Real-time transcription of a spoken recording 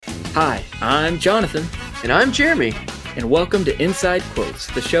Hi, I'm Jonathan, And I'm Jeremy. and welcome to Inside Quotes,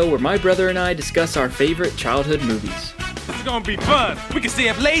 the show where my brother and I discuss our favorite childhood movies. This is gonna be fun. We can stay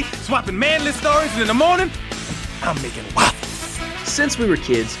up late, swapping manly stories, and in the morning, I'm making waffles. Since we were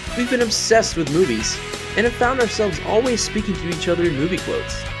kids, we've been obsessed with movies and have found ourselves always speaking to each other in movie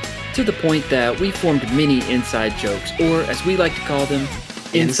quotes. To the point that we formed mini inside jokes, or as we like to call them,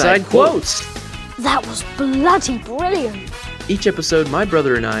 Inside quotes. That was bloody brilliant. Each episode, my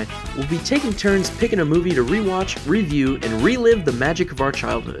brother and I will be taking turns picking a movie to rewatch, review, and relive the magic of our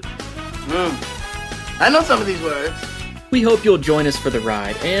childhood. I know some of these words. We hope you'll join us for the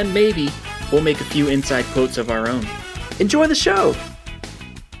ride, and maybe we'll make a few inside quotes of our own. Enjoy the show!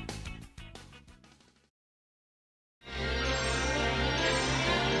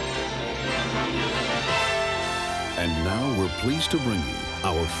 And now we're pleased to bring you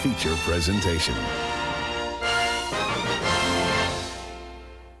our feature presentation.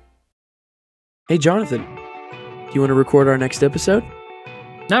 Hey, Jonathan, do you want to record our next episode?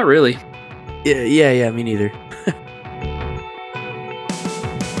 Not really. Yeah, me neither.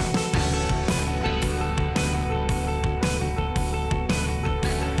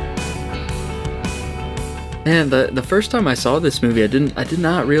 Man, the first time I saw this movie, I did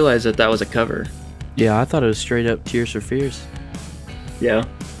not realize that was a cover. Yeah, I thought it was straight up Tears for Fears. Yeah.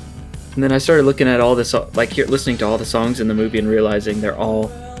 And then I started looking at all this, listening to all the songs in the movie and realizing they're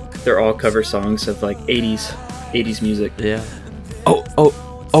all cover songs of like 80s music. Yeah.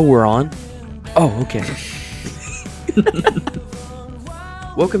 Oh, we're on? Oh, okay.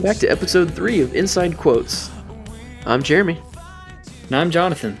 Welcome back to episode 3 of Inside Quotes. I'm Jeremy. And I'm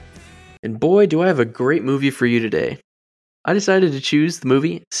Jonathan. And boy, do I have a great movie for you today. I decided to choose the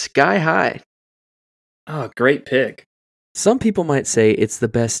movie Sky High. Oh, great pick. Some people might say it's the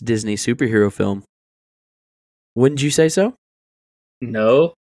best Disney superhero film. Wouldn't you say so?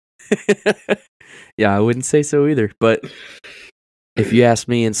 No. Yeah, I wouldn't say so either. But if you asked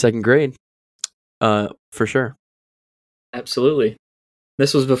me in second grade, for sure. Absolutely.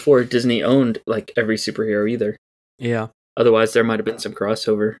 This was before Disney owned like every superhero either. Yeah. Otherwise, there might have been some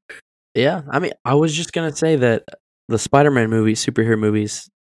crossover. Yeah, I mean, I was just going to say that the Spider-Man movies, superhero movies,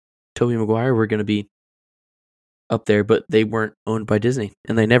 Tobey Maguire were going to be up there, but they weren't owned by Disney,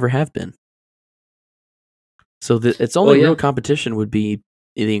 and they never have been. So its only real competition would be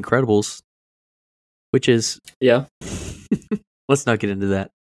The Incredibles, which is... Yeah. Let's not get into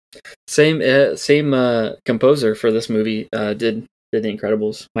that. Same composer for this movie did The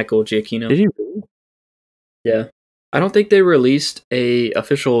Incredibles, Michael Giacchino. Did he really? Yeah. I don't think they released a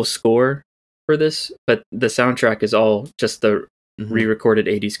official score for this, but the soundtrack is all just the re-recorded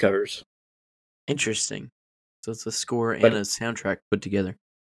 80s covers. Interesting. So it's a score and a soundtrack put together.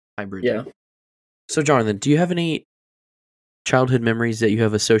 Hybrid. Yeah. So Jonathan, do you have any childhood memories that you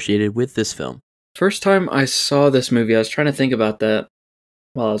have associated with this film? First time I saw this movie, I was trying to think about that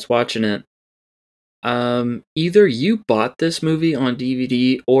while I was watching it. Either you bought this movie on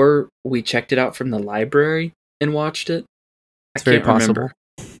DVD or we checked it out from the library and watched it. It's very possible.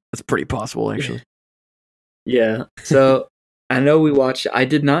 It's pretty possible, actually. Yeah. So I know we watched. I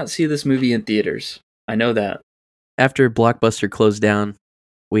did not see this movie in theaters. I know that. After Blockbuster closed down,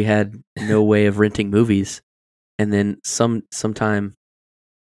 we had no way of renting movies, and then sometime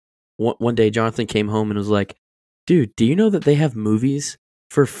one day, Jonathan came home and was like, "Dude, do you know that they have movies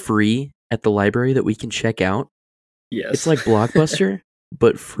for free at the library that we can check out? Yes, it's like Blockbuster,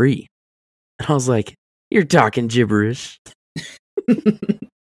 but free." And I was like, "You're talking gibberish."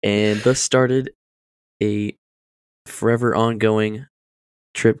 And thus started a forever ongoing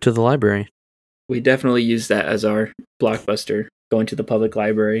trip to the library. We definitely used that as our Blockbuster, going to the public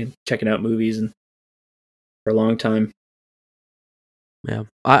library, checking out movies, and for a long time. Yeah,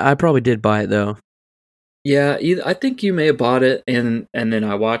 I probably did buy it though. Yeah, I think you may have bought it, and then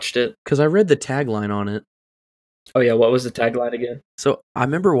I watched it because I read the tagline on it. Oh yeah, what was the tagline again? So I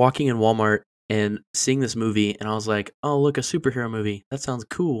remember walking in Walmart and seeing this movie, and I was like, "Oh, look, a superhero movie. That sounds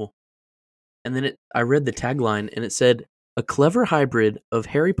cool." And then I read the tagline, and it said, "A clever hybrid of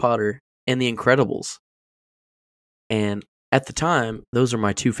Harry Potter and The Incredibles." And at the time, those are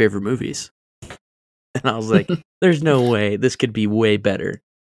my two favorite movies. And I was like, "There's no way this could be way better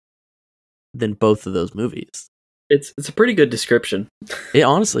than both of those movies." It's a pretty good description. It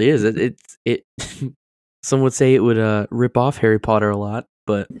honestly is. It some would say it would rip off Harry Potter a lot,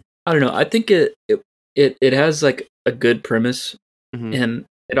 but I don't know. I think it has like a good premise, and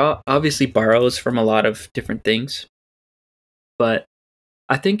it obviously borrows from a lot of different things. But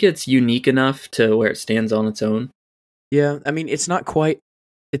I think it's unique enough to where it stands on its own. Yeah, I mean, it's not quite.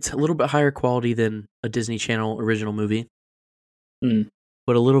 It's a little bit higher quality than a Disney Channel original movie.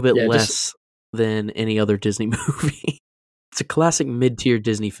 but a little bit Yeah, less than any other Disney movie. It's a classic mid-tier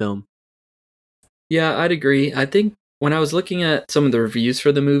Disney film. Yeah, I'd agree. I think when I was looking at some of the reviews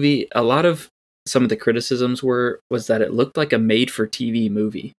for the movie, a lot of some of the criticisms was that it looked like a made-for-TV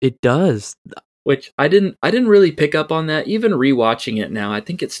movie. It does. Which I didn't really pick up on that. Even rewatching it now, I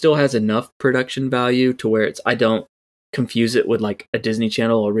think it still has enough production value to where I don't confuse it with like a Disney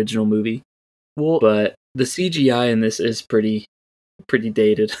Channel original movie. Well, but the CGI in this is pretty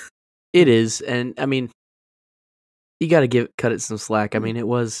dated. It is, and I mean, you got to cut it some slack. I mean, it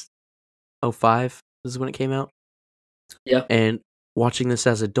was 2005 is when it came out. Yeah. And watching this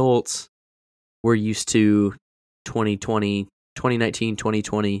as adults, we're used to 2019,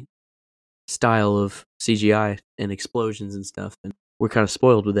 2020 style of CGI and explosions and stuff, and we're kind of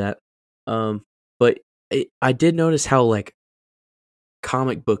spoiled with that. But I did notice how like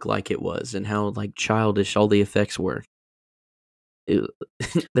comic book like it was, and how like childish all the effects were.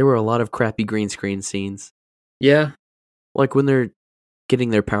 There were a lot of crappy green screen scenes. Yeah. Like when they're getting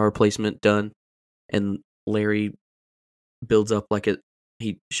their power placement done and Larry builds up like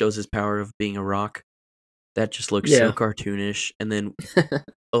he shows his power of being a rock. That just looks so cartoonish. And then,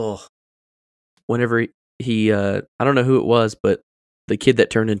 whenever he I don't know who it was, but the kid that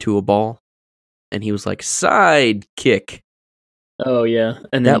turned into a ball and he was like, side kick. Oh, yeah.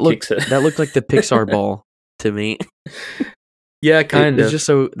 And then kicks it. That looked like the Pixar ball to me. Yeah, kind of. It's just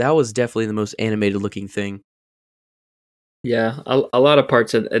so that was definitely the most animated looking thing. Yeah, a lot of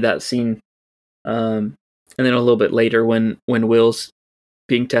parts of that scene, and then a little bit later when Will's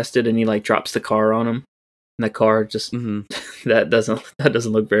being tested and he like drops the car on him, and the car just that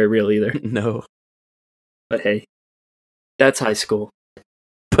doesn't look very real either. No, but hey, that's high school.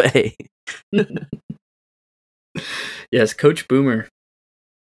 But hey, yes, Coach Boomer.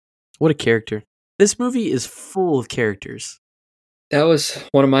 What a character! This movie is full of characters. That was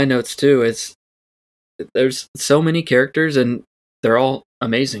one of my notes too. There's so many characters and they're all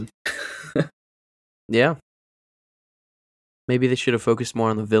amazing. Yeah. Maybe they should have focused more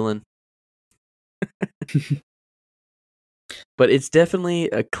on the villain. But it's definitely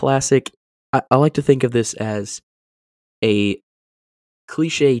a classic. I like to think of this as a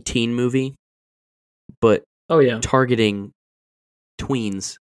cliche teen movie, but targeting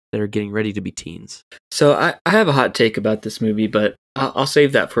tweens that are getting ready to be teens. So I have a hot take about this movie, but I'll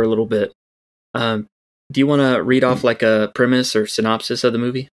save that for a little bit. Do you want to read off like a premise or synopsis of the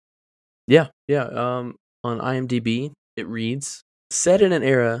movie? Yeah. On IMDb, it reads, set in an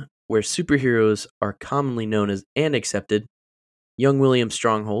era where superheroes are commonly known as and accepted, young William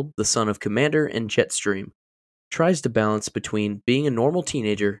Stronghold, the son of Commander and Jetstream, tries to balance between being a normal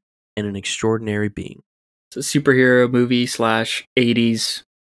teenager and an extraordinary being. It's a superhero movie / 80s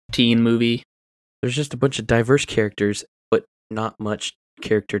teen movie. There's just a bunch of diverse characters, but not much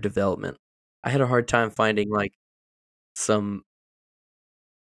character development. I had a hard time finding like some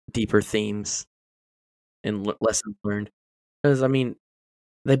deeper themes and lessons learned. Because, I mean,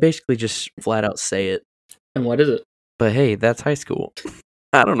 they basically just flat out say it. And what is it? But hey, that's high school.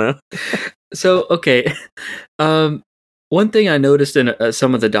 I don't know. So, okay. One thing I noticed in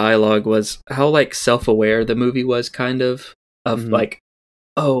some of the dialogue was how like self-aware the movie was kind of like,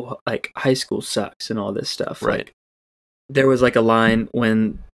 oh, like high school sucks and all this stuff. Right. Like, there was like a line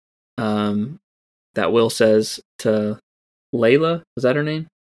when that Will says to Layla, was that her name?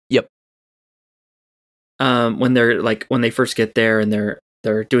 Yep. When they first get there and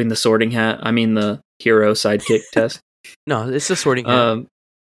they're doing the sorting hat. I mean the hero sidekick test. No, it's the sorting hat.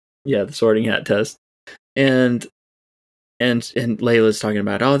 Yeah, the sorting hat test. And Layla's talking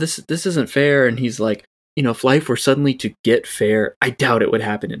about, oh, this isn't fair, and he's like, you know, if life were suddenly to get fair, I doubt it would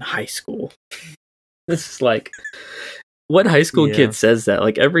happen in high school. This is like, what high school kid says that?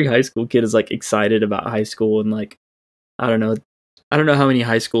 Like every high school kid is like excited about high school, and like I don't know how many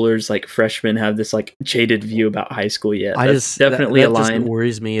high schoolers like freshmen have this like jaded view about high school yet. That's definitely a line. That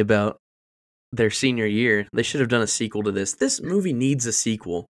worries me about their senior year. They should have done a sequel to this. This movie needs a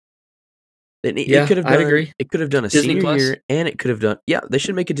sequel. It could have done, I'd agree. It could have done a Disney senior Plus? year, and it could have done. Yeah, they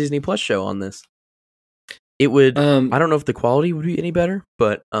should make a Disney Plus show on this. It would. I don't know if the quality would be any better,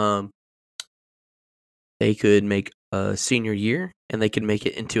 but they could make a senior year, and they could make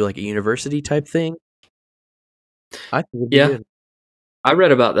it into like a university type thing. I think it'd be good. I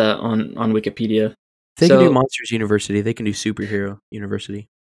read about that on Wikipedia. They can do Monsters University. They can do Superhero University.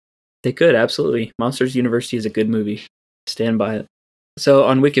 They could, absolutely. Monsters University is a good movie. Stand by it. So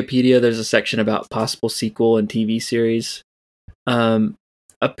on Wikipedia, there's a section about possible sequel and TV series.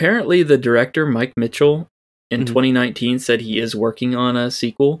 Apparently, the director, Mike Mitchell, in 2019 said he is working on a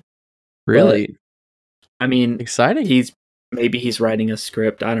sequel. Really? But, I mean, exciting. maybe he's writing a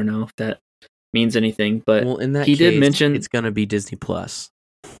script. I don't know if that means anything, but Well, in that he case, did mention it's going to be Disney Plus.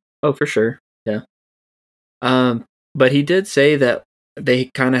 Oh, for sure. Yeah. But he did say that they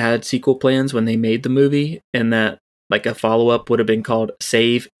kind of had sequel plans when they made the movie, and that like a follow-up would have been called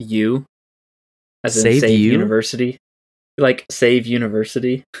Save You, as in Save Save You? University. Like Save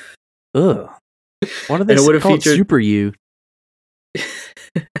University. Ugh. Why did And they it would have call it featured- Super You?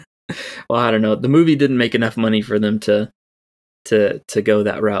 Well, I don't know. The movie didn't make enough money for them to go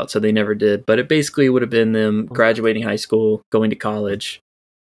that route, so they never did. But it basically would have been them graduating high school, going to college,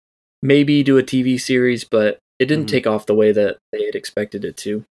 maybe do a TV series, but it didn't take off the way that they had expected it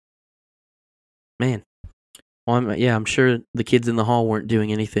to. Man. Well, I'm sure the kids in the hall weren't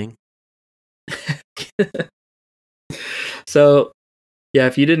doing anything. So, yeah,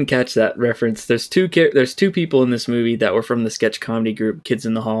 if you didn't catch that reference, there's two people in this movie that were from the sketch comedy group Kids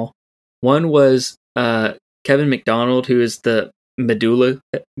in the Hall. One was Kevin McDonald, who is the medulla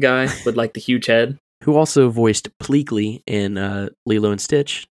guy with like the huge head, who also voiced Pleakley in Lilo and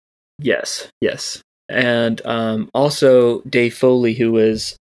Stitch. Yes, and also Dave Foley, who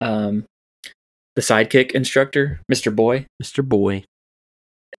was the sidekick instructor, Mr. Boy. Mr. Boy.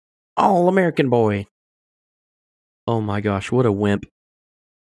 All American Boy. Oh my gosh, what a wimp.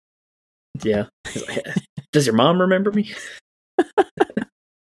 Yeah. Does your mom remember me?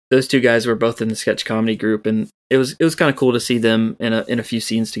 Those two guys were both in the sketch comedy group, and it was kind of cool to see them in a few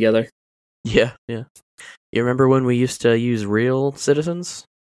scenes together. Yeah. You remember when we used to use real citizens?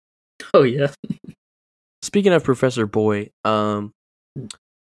 Oh yeah. Speaking of Professor Boy,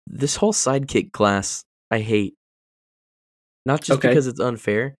 this whole sidekick class I hate. Not just because it's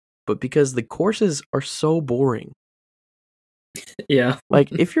unfair, but because the courses are so boring. Yeah.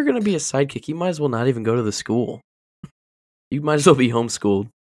 Like, if you're going to be a sidekick, you might as well not even go to the school. You might as well be homeschooled.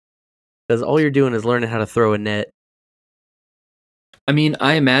 Because all you're doing is learning how to throw a net. I mean,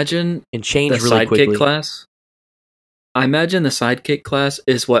 I imagine and change the really sidekick quickly. class. I imagine the sidekick class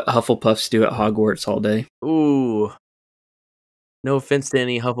is what Hufflepuffs do at Hogwarts all day. Ooh. No offense to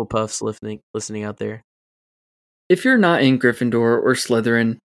any Hufflepuffs listening out there. If you're not in Gryffindor or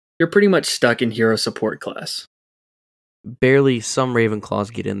Slytherin, you're pretty much stuck in hero support class. Barely some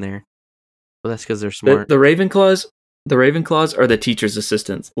Ravenclaws get in there. But that's because they're smart. The Ravenclaws are the teacher's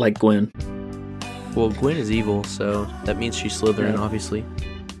assistants, like Gwen. Well, Gwen is evil, so that means she's Slytherin, obviously.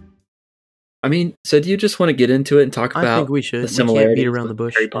 I mean, so do you just want to get into it and talk about I think we should. the similarities? We can't beat around the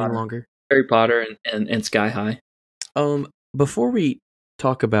bush any longer. Harry Potter and Sky High. Before we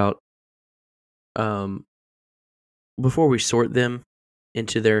talk about, before we sort them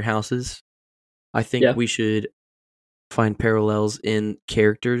into their houses, I think we should find parallels in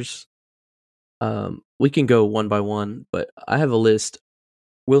characters. We can go one by one, but I have a list.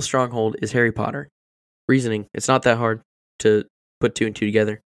 Will Stronghold is Harry Potter. Reasoning: it's not that hard to put two and two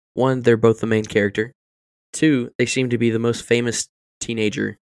together. One, they're both the main character. Two, they seem to be the most famous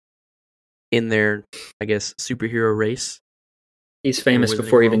teenager in their, I guess, superhero race. He's famous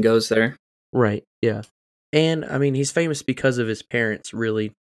before he even goes there. Right, yeah. And, I mean, he's famous because of his parents,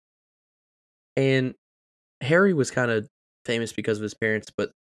 really. And Harry was kind of famous because of his parents,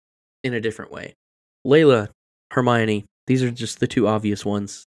 but in a different way. Layla, Hermione, these are just the two obvious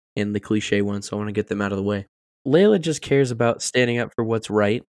ones and the cliche ones, so I want to get them out of the way. Layla just cares about standing up for what's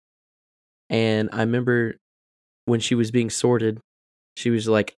right. And I remember when she was being sorted, she was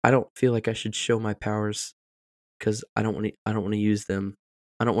like, I don't feel like I should show my powers because I don't want to use them.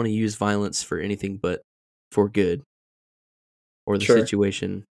 I don't want to use violence for anything but for good. Or the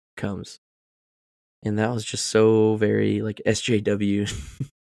situation comes. And that was just so very like SJW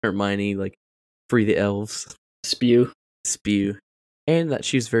Hermione, like free the elves. Spew. And that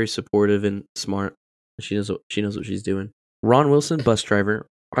she's very supportive and smart. She knows what she's doing. Ron Wilson, bus driver.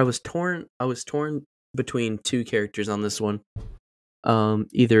 I was torn between two characters on this one.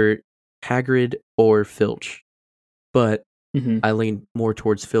 Either Hagrid or Filch. But I lean more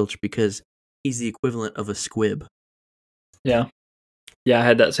towards Filch because he's the equivalent of a squib. Yeah. Yeah, I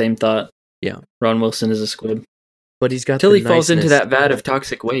had that same thought. Yeah. Ron Wilson is a squib. But he's got till he falls into that vat of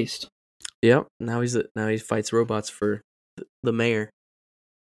toxic waste. Yep. Now he fights robots for the mayor.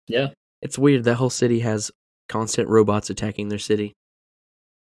 Yeah. It's weird. That whole city has constant robots attacking their city.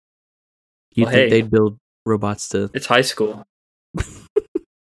 You'd think they'd build robots to... It's high school.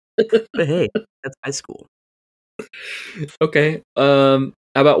 But hey, that's high school. Okay. How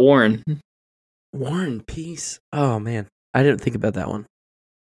about Warren? Warren, peace. Oh, man. I didn't think about that one.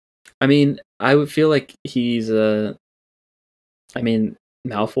 I mean, I would feel like he's Malfoy,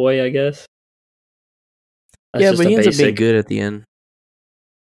 I guess. That's but he ends up being good at the end.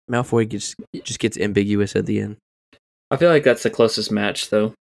 Malfoy just gets ambiguous at the end. I feel like that's the closest match,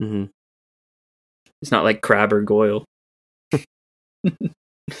 though. Mm-hmm. It's not like Crab or Goyle.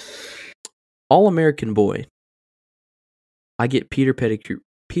 All-American Boy. I get Peter Pettigrew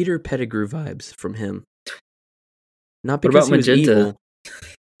vibes from him. Not because he was evil.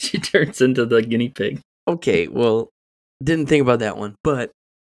 She turns into the guinea pig. Okay, well, didn't think about that one, but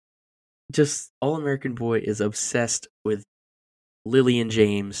just All-American Boy is obsessed with Lily and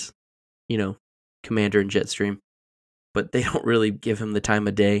James, Commander and Jetstream, but they don't really give him the time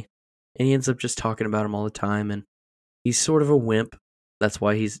of day, and he ends up just talking about him all the time, and he's sort of a wimp. That's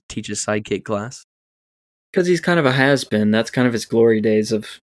why he teaches sidekick class. Because he's kind of a has-been. That's kind of his glory days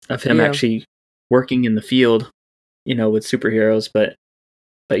of him actually working in the field, with superheroes, but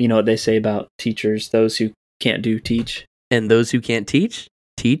you know what they say about teachers, those who can't teach. And those who can't teach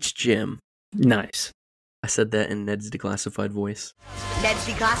Jim. Nice. I said that in Ned's Declassified voice. Ned's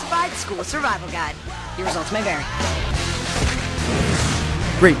Declassified School Survival Guide. Your results may vary.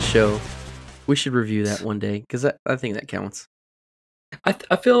 Great show. We should review that one day, because I think that counts.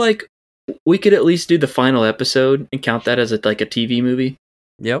 I feel like we could at least do the final episode and count that as a TV movie.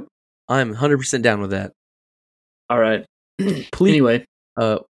 Yep. I'm 100% down with that. All right. Please. Anyway.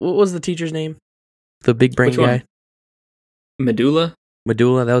 What was the teacher's name? The big brain guy? Medulla?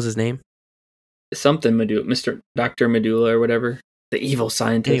 Medulla, that was his name? Something Medulla. Dr. Medulla or whatever. The evil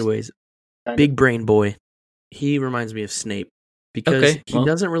scientist. Anyways, big brain boy. He reminds me of Snape. Because he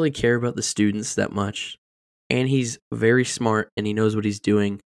doesn't really care about the students that much. And he's very smart and he knows what he's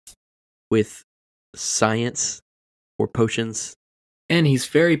doing with science or potions. And he's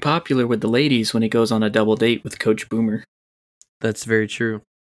very popular with the ladies when he goes on a double date with Coach Boomer. That's very true.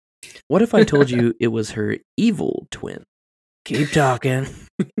 What if I told you it was her evil twin? Keep talking.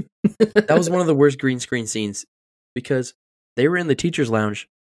 That was one of the worst green screen scenes because they were in the teacher's lounge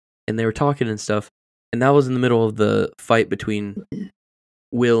and they were talking and stuff. And that was in the middle of the fight between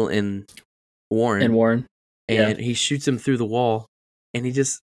Will and Warren. And he shoots him through the wall. And he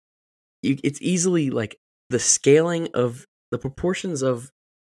just... it's easily like the scaling of... the proportions of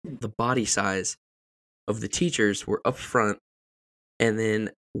the body size of the teachers were up front. And then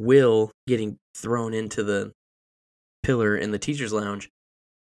Will getting thrown into the pillar in the teacher's lounge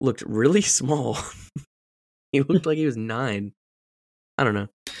looked really small. He looked like he was 9. I don't know.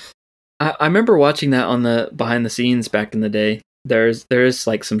 I remember watching that on the behind the scenes back in the day. There is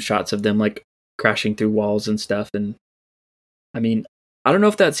like some shots of them like crashing through walls and stuff. And I mean, I don't know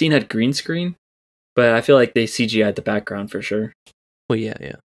if that scene had green screen, but I feel like they CGI'd the background for sure. Well,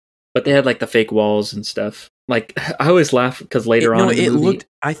 yeah. But they had like the fake walls and stuff. Like I always laugh because later on in the movie, looked.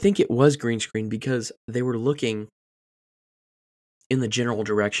 I think it was green screen because they were looking in the general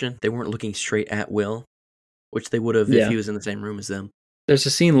direction. They weren't looking straight at Will, which they would have if he was in the same room as them. There's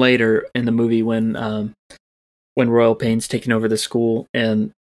a scene later in the movie when Royal Pain's taking over the school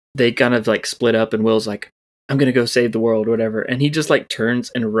and they kind of like split up and Will's like, I'm gonna go save the world, whatever, and he just like turns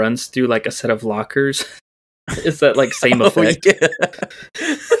and runs through like a set of lockers. It's that like same effect. Yeah.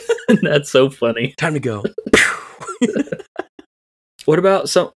 That's so funny. Time to go. What about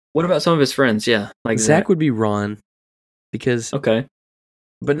some of his friends? Yeah, like Zach would be Ron, because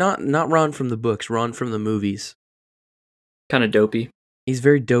but not Ron from the books. Ron from the movies. Kind of dopey. He's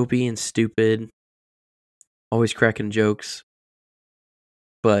very dopey and stupid. Always cracking jokes,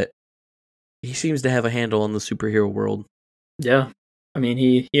 but he seems to have a handle on the superhero world. Yeah, I mean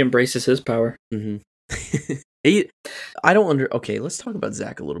he embraces his power. Mm-hmm. Okay, let's talk about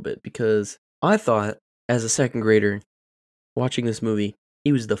Zach a little bit, because I thought as a second grader watching this movie,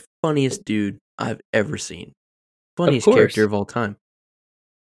 he was the funniest dude I've ever seen. Funniest character of all time.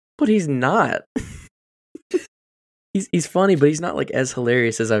 But he's not. He's funny, but he's not like as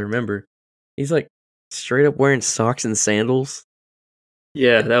hilarious as I remember. He's like straight up wearing socks and sandals.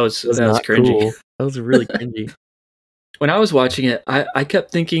 Yeah, that was cringy. Cool. That was really cringy. When I was watching it, I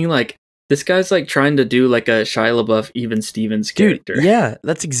kept thinking like, this guy's like trying to do like a Shia LaBeouf, Even Stevens character. Dude, yeah,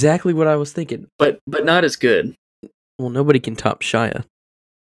 that's exactly what I was thinking. But not as good. Well, nobody can top Shia.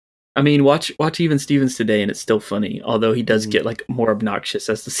 I mean, watch Even Stevens today, and it's still funny. Although he does get like more obnoxious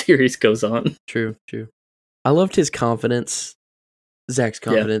as the series goes on. True. I loved his confidence, Zach's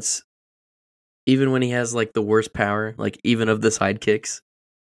confidence, even when he has like the worst power, like even of the sidekicks.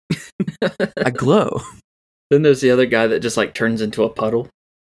 I glow. Then there's the other guy that just like turns into a puddle.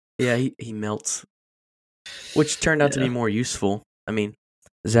 Yeah, he melts, which turned out to be more useful. I mean,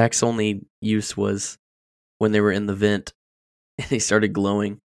 Zach's only use was when they were in the vent and he started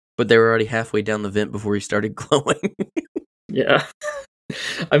glowing, but they were already halfway down the vent before he started glowing. Yeah.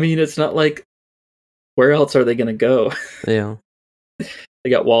 I mean, it's not like, where else are they going to go? Yeah. They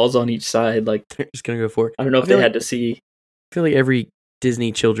got walls on each side. Like, they're just going to go for it. I don't know if they had to see feel like every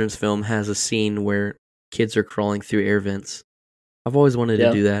Disney children's film has a scene where kids are crawling through air vents. I've always wanted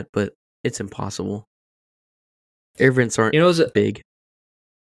to do that, but it's impossible. Air vents aren't big.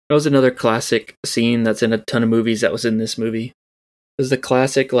 That was another classic scene that's in a ton of movies that was in this movie. It was the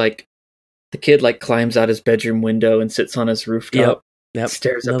classic, like, the kid, like, climbs out his bedroom window and sits on his rooftop,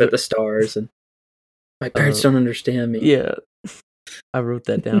 stares up at the stars, and my parents don't understand me. Yeah, I wrote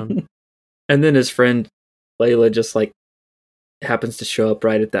that down. And then his friend, Layla, just, like, happens to show up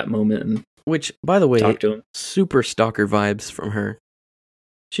right at that moment and which, by the way, talk to him. Super stalker vibes from her.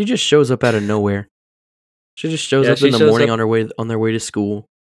 She just shows up out of nowhere. She just shows up in the morning on their way to school.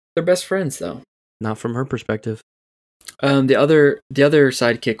 They're best friends, though. Not from her perspective. The other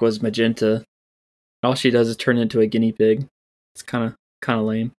sidekick was Magenta. All she does is turn into a guinea pig. It's kind of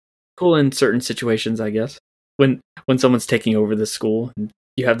lame. Cool in certain situations, I guess. When someone's taking over the school, and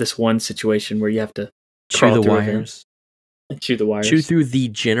you have this one situation where you have to chew the wires. And chew the wires. Chew through the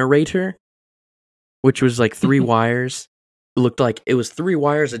generator, which was like 3 wires. It looked like it was 3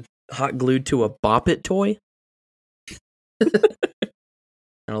 wires hot glued to a Bop It toy. And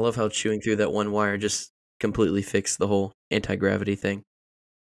I love how chewing through that one wire just completely fixed the whole anti-gravity thing.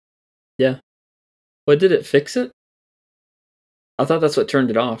 Yeah. But did it fix it? I thought that's what turned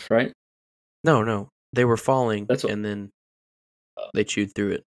it off, right? No. They were falling, and then they chewed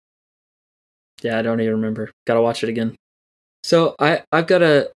through it. Yeah, I don't even remember. Gotta watch it again. So I got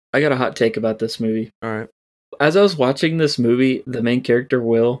a hot take about this movie. All right. As I was watching this movie, the main character,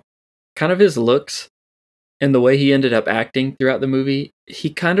 Will, kind of his looks and the way he ended up acting throughout the movie, he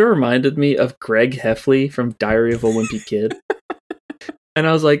kind of reminded me of Greg Heffley from Diary of a Wimpy Kid. And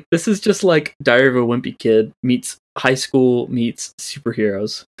I was like, this is just like Diary of a Wimpy Kid meets high school meets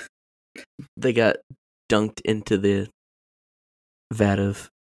superheroes. They got dunked into the vat of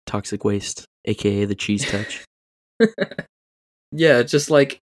toxic waste, aka the cheese touch. Yeah, just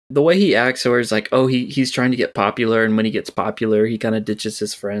like the way he acts, or is like, oh, he's trying to get popular, and when he gets popular, he kind of ditches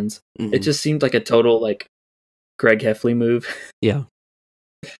his friends. Mm-hmm. It just seemed like a total like Greg Heffley move. Yeah,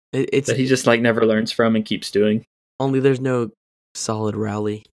 it's that he just like never learns from and keeps doing. Only there's no solid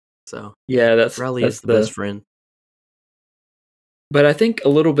Rowley, so yeah, Rowley that's is the best friend. But I think a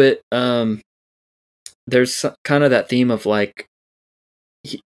little bit, there's kind of that theme of like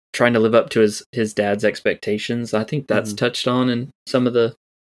trying to live up to his dad's expectations. I think that's touched on in some of the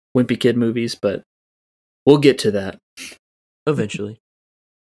Wimpy Kid movies, but we'll get to that eventually.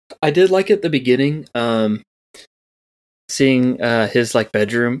 I did like at the beginning, seeing his like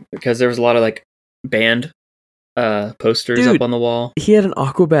bedroom, because there was a lot of like band posters up on the wall. He had an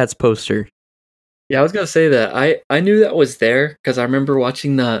Aquabats poster. Yeah, I was gonna say that. I knew that was there because I remember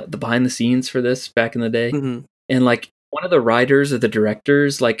watching the behind the scenes for this back in the day, and like one of the writers or the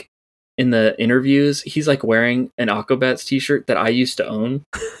directors, like in the interviews, he's like wearing an Aquabats t-shirt that I used to own.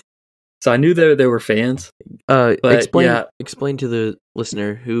 So I knew they were fans. Explain to the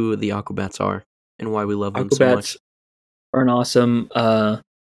listener who the Aquabats are and why we love them so much. Are an awesome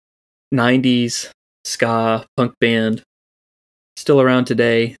 90s ska punk band. Still around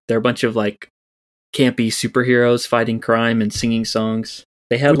today. They're a bunch of like campy superheroes fighting crime and singing songs.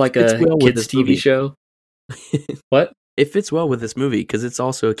 They had like a kids TV show. What? It fits well with this movie because it's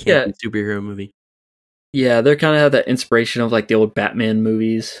also a campy superhero movie. Yeah, they kind of have that inspiration of like the old Batman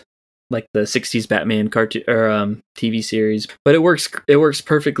movies, like the 60s Batman cartoon or TV series. But it works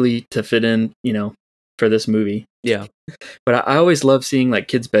perfectly to fit in, for this movie. Yeah. But I always love seeing like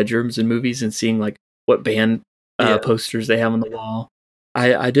kids' bedrooms in movies and seeing like what band posters they have on the wall.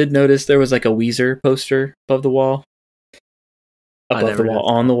 I did notice there was like a Weezer poster above the wall.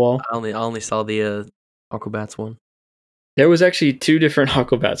 On the wall. I only saw the Aquabats one. There was actually 2 different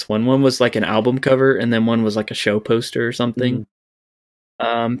Aquabats. One was like an album cover, and then one was like a show poster or something.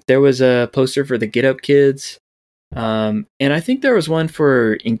 There was a poster for the Get Up Kids, and I think there was one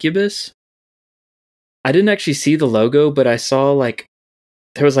for Incubus. I didn't actually see the logo, but I saw like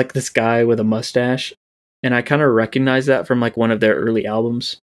there was like this guy with a mustache, and I kind of recognized that from like one of their early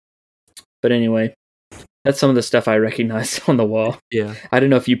albums. But anyway, that's some of the stuff I recognized on the wall. Yeah, I don't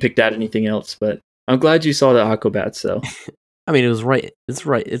know if you picked out anything else, but I'm glad you saw the Aquabats, though. I mean, it was right. It's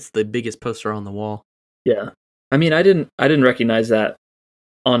right. It's the biggest poster on the wall. Yeah, I mean, I didn't recognize that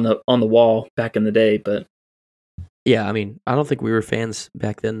on the wall back in the day, but yeah, I mean, I don't think we were fans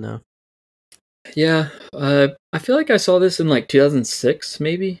back then, though. Yeah, I feel like I saw this in like 2006,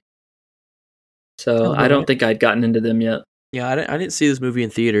 maybe. So I don't think I'd gotten into them yet. Yeah, I didn't see this movie in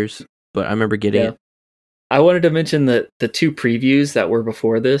theaters, but I remember getting it. I wanted to mention the 2 previews that were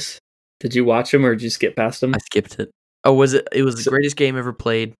before this. Did you watch them or did you skip past them? I skipped it. Oh, was it? It was the greatest game ever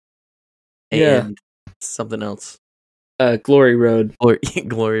played. And something else. Glory Road.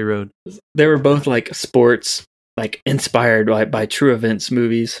 Glory Road. They were both like sports, like inspired by true events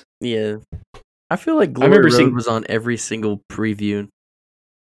movies. Yeah. I feel like Glory Road was on every single preview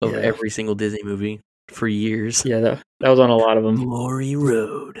of every single Disney movie for years. Yeah, that was on a lot of them. Glory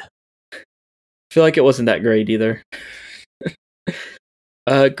Road. I feel like it wasn't that great either.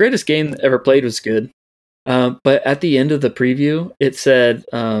 Greatest game ever played was good. But at the end of the preview, it said,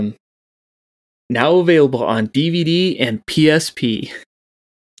 now available on DVD and PSP.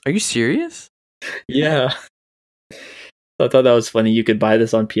 Are you serious? Yeah. I thought that was funny. You could buy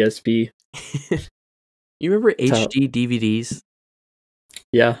this on PSP. You remember HD DVDs?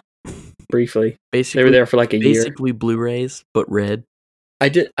 Yeah, briefly. Basically, they were there for like a year. Basically Blu-rays, but red. I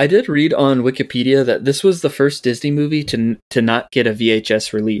did read on Wikipedia that this was the first Disney movie to not get a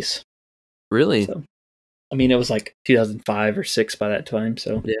VHS release. Really? So, I mean, it was like 2005 or 6 by that time.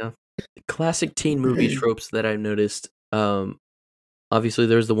 So yeah, classic teen movie tropes that I've noticed. Obviously,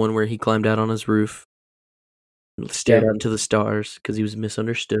 there's the one where he climbed out on his roof, stared out into the stars because he was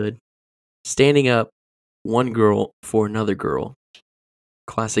misunderstood. Standing up, one girl for another girl.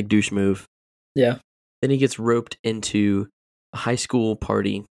 Classic douche move. Yeah. Then he gets roped into a high school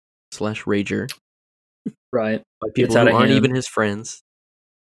party / rager. Right. By people who aren't even his friends.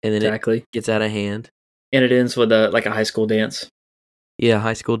 And then it gets out of hand. And it ends with a high school dance. Yeah,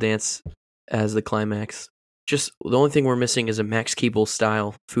 high school dance as the climax. Just the only thing we're missing is a Max Keeble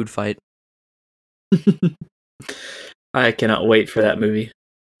style food fight. I cannot wait for that movie.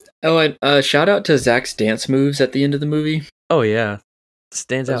 Oh, and shout out to Zach's dance moves at the end of the movie. Oh yeah,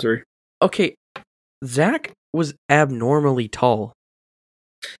 stands out. Okay, Zach was abnormally tall.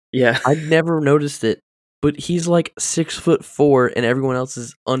 Yeah, I'd never noticed it, but he's like 6'4", and everyone else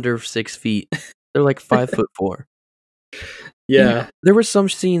is under 6 feet. They're like 5'4". Yeah, there were some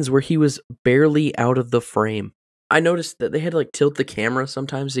scenes where he was barely out of the frame. I noticed that they had to like tilt the camera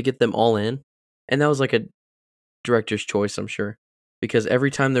sometimes to get them all in, and that was like a director's choice, I'm sure, because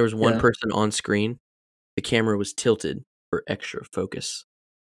every time there was one person on screen, the camera was tilted for extra focus.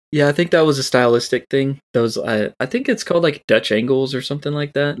 Yeah, I think that was a stylistic thing. Those I think it's called like Dutch angles or something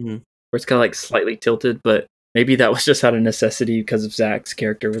like that, where it's kind of like slightly tilted, but maybe that was just out of necessity because of Zach's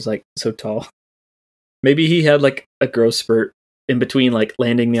character was like so tall. Maybe he had like a growth spurt in between like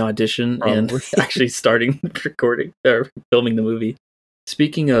landing the audition and actually starting recording or filming the movie.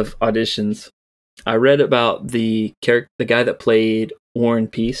 Speaking of auditions, I read about the guy that played War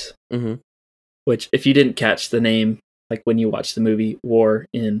and Peace, which if you didn't catch the name, like when you watch the movie War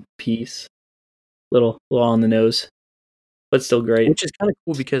and Peace, little on the nose, but still great. Which is kind of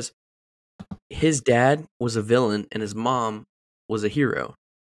cool because his dad was a villain and his mom was a hero.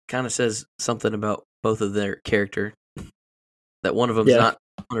 Kind of says something about both of their character. That one of them's not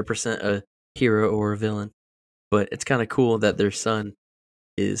 100% a hero or a villain, but it's kind of cool that their son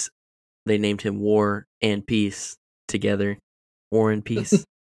is. They named him War and Peace together. War and Peace. Thought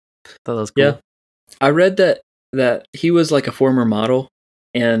that was cool. Yeah, I read that he was like a former model,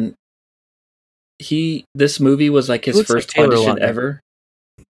 and this movie was like his first audition ever.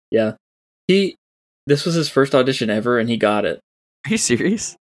 Yeah, this was his first audition ever, and he got it. Are you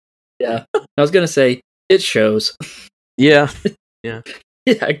serious? Yeah, I was gonna say it shows. Yeah, yeah.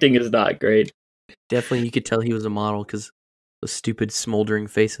 His acting is not great. Definitely, you could tell he was a model because those stupid smoldering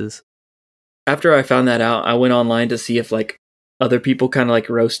faces. After I found that out, I went online to see if like other people kind of like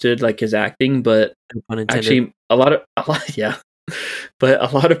roasted like his acting, but actually a lot, yeah. But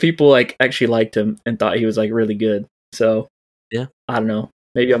a lot of people like actually liked him and thought he was like really good. So yeah, I don't know.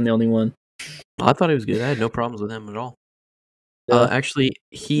 Maybe I'm the only one. I thought he was good. I had no problems with him at all. Actually,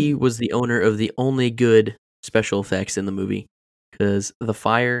 he was the owner of the only good special effects in the movie because the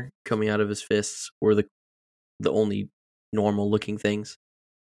fire coming out of his fists were the only normal looking things.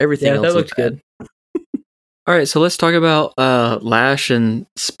 Everything else that looked good. All right, so let's talk about Lash and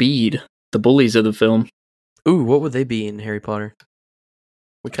Speed, the bullies of the film. Ooh, what would they be in Harry Potter?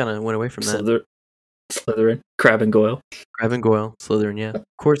 We kind of went away from that. Slytherin, Crabbe and Goyle. Crabbe and Goyle, Slytherin, yeah. Of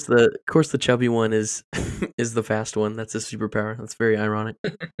course, the chubby one is the fast one. That's his superpower. That's very ironic.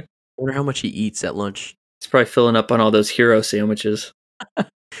 I wonder how much he eats at lunch. He's probably filling up on all those hero sandwiches.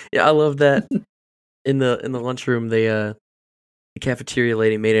 Yeah, I love that. In the lunchroom, the cafeteria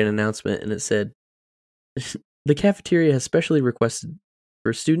lady made an announcement, and it said, "The cafeteria has specially requested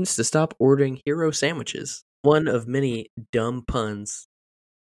for students to stop ordering hero sandwiches." One of many dumb puns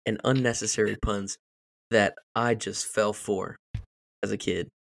and unnecessary puns that I just fell for as a kid.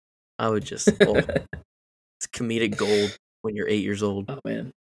 I would just, it's comedic gold when you're 8 years old. Oh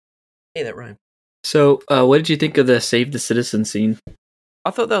man, hey, that rhyme. So, what did you think of the Save the Citizen scene?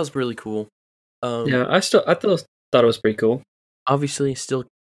 I thought that was really cool. Yeah, I thought Thought it was pretty cool. Obviously, still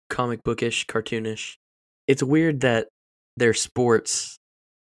comic bookish, cartoonish. It's weird that their sports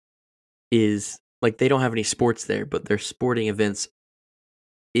is like they don't have any sports there, but their sporting events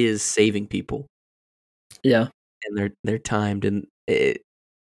is saving people. Yeah, and they're timed, and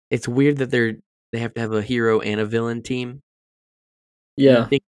it's weird that they have to have a hero and a villain team. yeah. I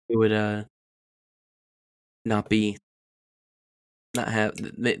think it would not have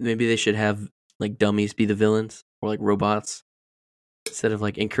maybe they should have like dummies be the villains or like robots instead of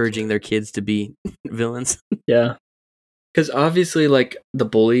like encouraging their kids to be villains. Yeah. Because obviously, like, the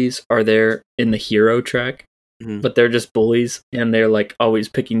bullies are there in the hero track, but they're just bullies, and they're, like, always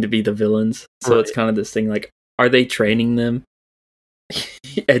picking to be the villains. So it's kind of this thing, like, are they training them,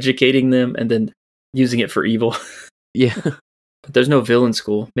 educating them, and then using it for evil? Yeah. But there's no villain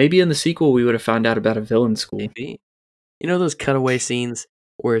school. Maybe in the sequel we would have found out about a villain school. Maybe. You know those cutaway scenes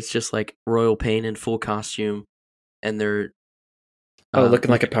where it's just, like, Royal Pain in full costume, and they're...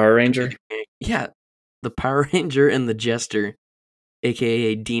 looking like a Power Ranger? Yeah. The Power Ranger and the Jester,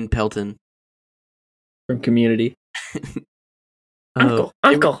 a.k.a. Dean Pelton. From Community. Uncle!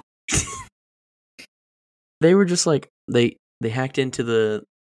 They were just like, they hacked into the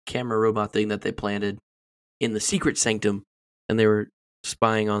camera robot thing that they planted in the secret sanctum, and they were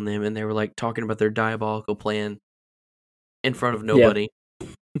spying on them, and they were like talking about their diabolical plan in front of nobody.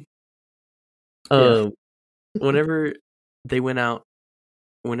 Whenever they went out,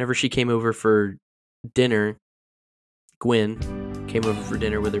 whenever she came over for dinner, Gwen came over for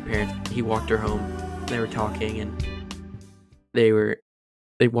dinner with her parents. He walked her home. They were talking, and they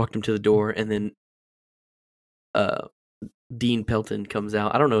walked him to the door, and then Dean Pelton comes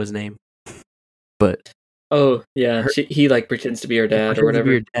out. I don't know his name, but oh yeah, he like pretends to be her dad or whatever.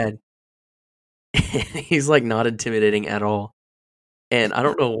 Your dad. He's like not intimidating at all, and I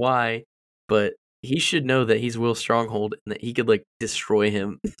don't know why, but he should know that he's Will Stronghold and that he could like destroy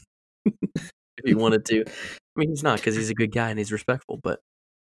him if he wanted to. I mean, he's not because he's a good guy and he's respectful. But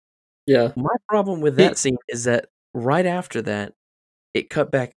yeah, my problem with that scene is that right after that, it cut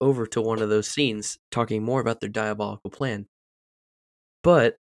back over to one of those scenes talking more about their diabolical plan.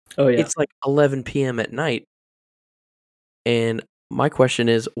 But it's like 11 p.m. at night, and my question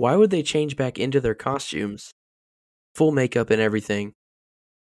is, why would they change back into their costumes, full makeup and everything,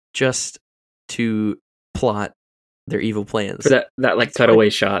 just to plot their evil plans? For that like cutaway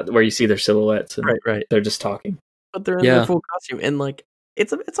shot where you see their silhouettes and right. they're just talking. But they're in their full costume, and like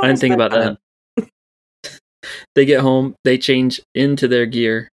it's I didn't think about that. They get home, they change into their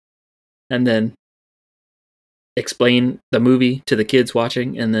gear, and then explain the movie to the kids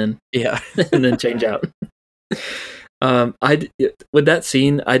watching, and then and then change out. With that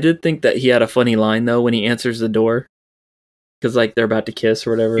scene, I did think that he had a funny line though when he answers the door, because like they're about to kiss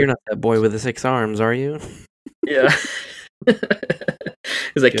or whatever. You're not that boy with the 6 arms, are you? Yeah.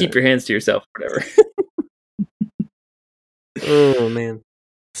 He's like, keep your hands to yourself, whatever. Oh man.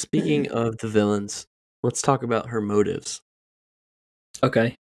 Speaking of the villains, let's talk about her motives.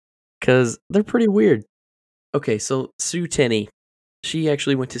 Okay. Because they're pretty weird. Okay, so Sue Tenney, she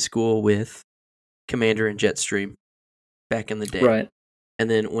actually went to school with Commander and Jetstream back in the day. Right. And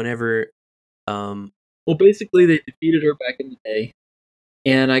then whenever... well, basically they defeated her back in the day.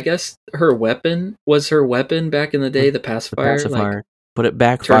 And I guess her weapon back in the day, the pacifier. The pacifier. Like, but it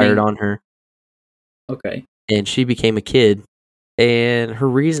backfired on her. Okay. And she became a kid. And her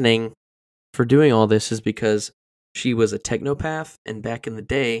reasoning for doing all this is because she was a technopath, and back in the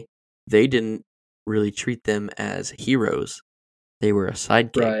day, they didn't really treat them as heroes. They were a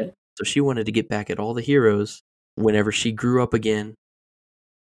sidekick. Right. So she wanted to get back at all the heroes whenever she grew up again,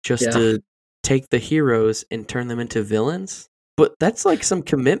 just to take the heroes and turn them into villains. But that's like some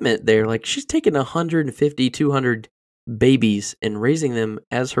commitment there. Like she's taken 150, 200 babies and raising them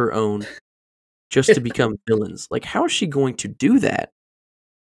as her own just to become villains. Like, how is she going to do that?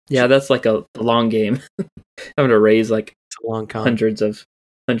 Yeah, that's like a long game. Having to raise like a long con. hundreds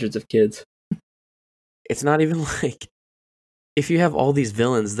of kids. It's not even like if you have all these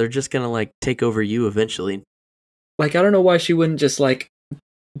villains, they're just gonna like take over you eventually. Like, I don't know why she wouldn't just like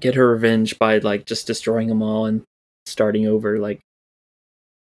get her revenge by like just destroying them all and starting over. Like,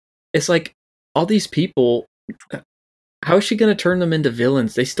 it's like all these people. How is she gonna turn them into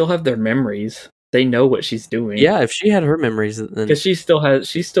villains? They still have their memories. They know what she's doing. Yeah, if she had her memories, then because she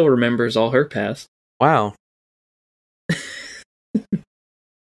still remembers all her past. Wow.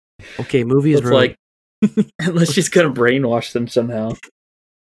 Okay, movie is like unless she's gonna brainwash them somehow.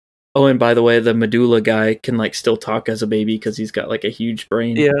 Oh, and by the way, the medulla guy can like still talk as a baby because he's got like a huge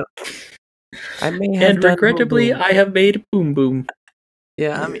brain. Yeah. I may have and regrettably, boom, boom. I have made boom boom.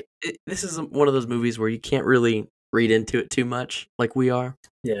 Yeah, I mean, this is one of those movies where you can't really read into it too much like we are,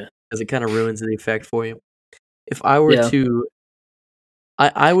 Yeah. because it kind of ruins the effect for you. If I were Yeah. to,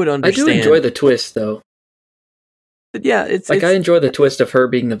 I would I understand. do enjoy the twist, though. But yeah, it's Like, I enjoy the twist of her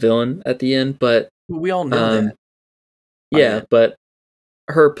being the villain at the end, but we all know that. yeah, then. but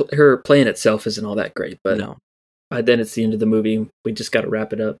her plan itself isn't all that great. But No. by then it's the end of the movie. We just got to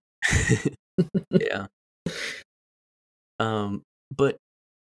wrap it up. Yeah. But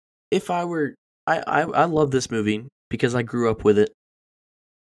if I were, I love this movie because I grew up with it,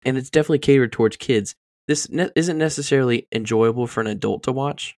 and it's definitely catered towards kids. This isn't necessarily enjoyable for an adult to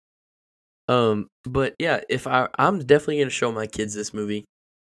watch. But yeah, if I'm definitely gonna show my kids this movie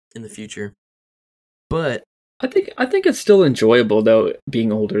in the future. But I think it's still enjoyable though,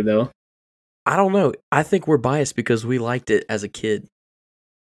 being older though. I don't know. I think we're biased because we liked it as a kid.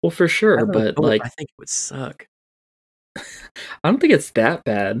 Well, for sure, but like I think it would suck. I don't think it's that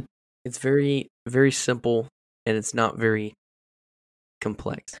bad. It's very, very simple, and it's not very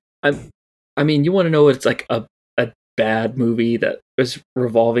complex. I mean, you want to know what it's like a bad movie that was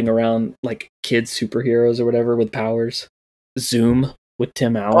revolving around like kids superheroes or whatever with powers? Zoom with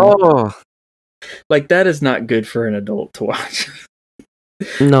Tim Allen. Oh, Like that is not good for an adult to watch.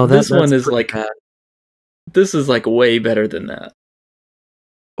 no, This one that's is pretty like bad. This is like way better than that.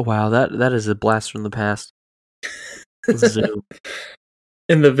 Wow, that is a blast from the past. Zoom.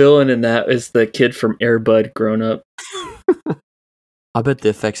 And the villain in that is the kid from Air Bud grown up. I bet the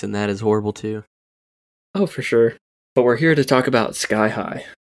effects in that is horrible too. Oh, for sure. But we're here to talk about Sky High.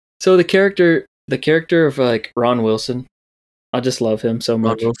 So the character of like Ron Wilson, I just love him so Ron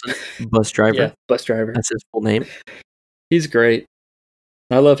much. Wilson, bus driver. Yeah, bus driver. That's his full name. He's great.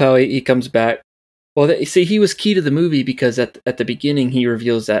 I love how he comes back. Well, see, he was key to the movie because at the beginning he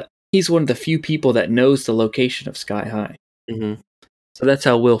reveals that he's one of the few people that knows the location of Sky High. Mm-hmm. So that's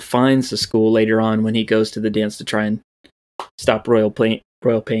how Will finds the school later on when he goes to the dance to try and stop Royal Pain.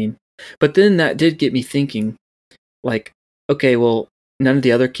 But then that did get me thinking, like, okay, well, none of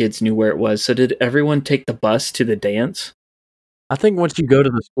the other kids knew where it was. So did everyone take the bus to the dance? I think once you go to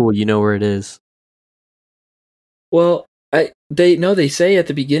the school, you know where it is. Well, they say at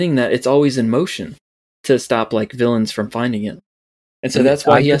the beginning that it's always in motion to stop like villains from finding it. And so that's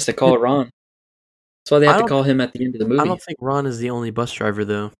why he has to call Ron. That's why they have to call him at the end of the movie. I don't think Ron is the only bus driver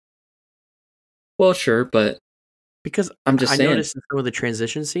though. Well, sure, but because I'm just saying. I noticed in some of the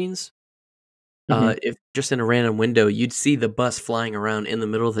transition scenes, if just in a random window, you'd see the bus flying around in the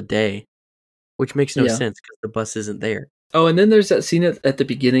middle of the day, which makes no sense because the bus isn't there. Oh, and then there's that scene at the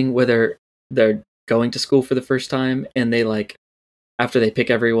beginning where they're going to school for the first time, and they like after they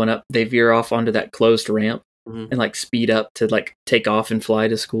pick everyone up, they veer off onto that closed ramp and like speed up to like take off and fly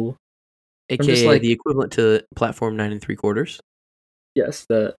to school. AKA like, the equivalent to platform 9 3/4. Yes,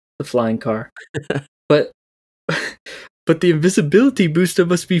 the flying car. But the invisibility booster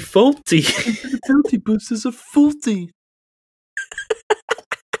must be faulty. Invisibility boosters are faulty.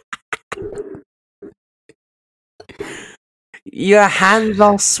 Your hands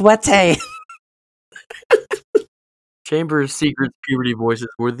are sweaty. Chamber of Secrets puberty voices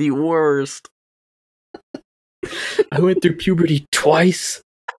were the worst. I went through puberty twice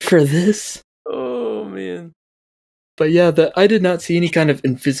for this. Oh man. But yeah, I did not see any kind of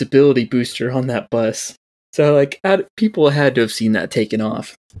invisibility booster on that bus. So like people had to have seen that taken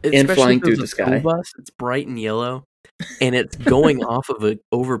off and flying through the sky. Bus, it's bright and yellow, and it's going off of an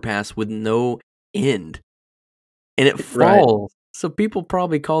overpass with no end, and it falls. Right. So people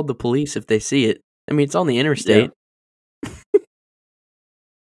probably called the police if they see it. I mean, it's on the interstate. Yeah.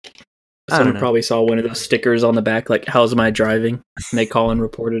 Someone probably saw one of those stickers on the back, like "How's my driving?" and they call and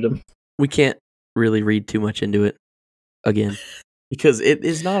reported them. We can't really read too much into it again because it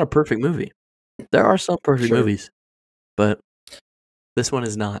is not a perfect movie. There are some perfect movies, but this one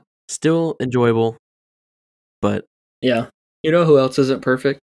is not. Still enjoyable, but yeah. You know who else isn't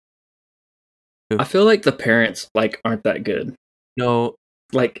perfect? Who? I feel like the parents like aren't that good. No,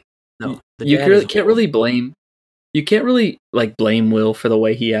 like no. You can't really blame. You can't really like blame Will for the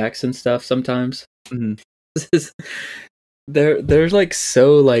way he acts and stuff. Sometimes they're like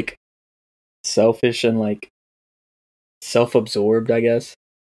so like selfish and like self-absorbed, I guess.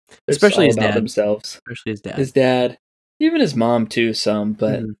 Especially his dad. Themselves. Especially his dad. His dad, even his mom too. Some,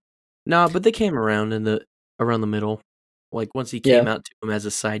 but no, but they came around around the middle. Like once he came out to him as a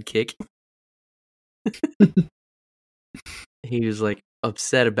sidekick, he was like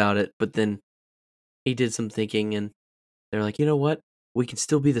upset about it. But then he did some thinking, and they're like, you know what? We can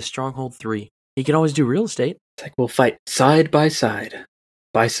still be the Stronghold 3. He can always do real estate. It's like we'll fight side by side,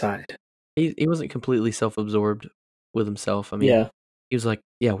 by side. He wasn't completely self-absorbed with himself. I mean, he was like,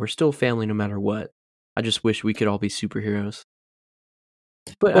 yeah, we're still family no matter what. I just wish we could all be superheroes.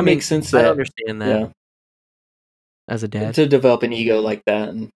 But Well, it makes sense I that understand that as a dad. to develop an ego like that,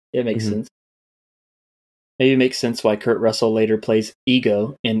 and it makes sense. Maybe it makes sense why Kurt Russell later plays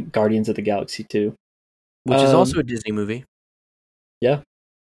Ego in Guardians of the Galaxy 2. Which is also a Disney movie. Yeah.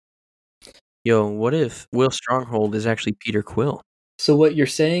 Yo, what if Will Stronghold is actually Peter Quill? So what you're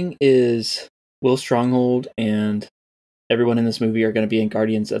saying is Will Stronghold and everyone in this movie are going to be in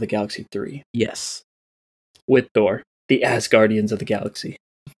Guardians of the Galaxy 3. Yes. With Thor, the Asgardians of the Galaxy.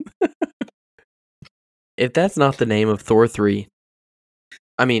 If that's not the name of Thor 3,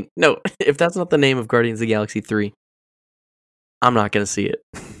 no, if that's not the name of Guardians of the Galaxy 3, I'm not going to see it.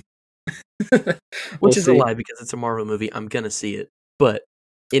 Which is a lie because it's a Marvel movie. I'm going to see it. But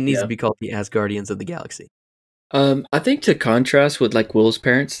it needs to be called the Asgardians of the Galaxy. I think to contrast with like Will's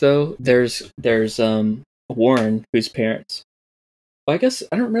parents though, there's Warren, whose parents. Well, I guess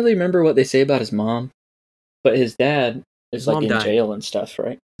I don't really remember what they say about his mom, but his dad is like in jail and stuff,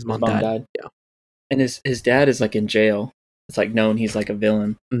 right? His mom died. Yeah. And his dad is like in jail. It's like known he's like a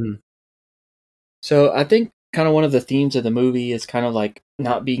villain. Mm-hmm. So I think kind of one of the themes of the movie is kind of like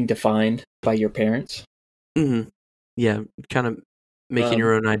not being defined by your parents. Mm-hmm. Yeah, kind of making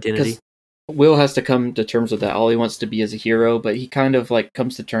your own identity. Will has to come to terms with that. All he wants to be is a hero, but he kind of like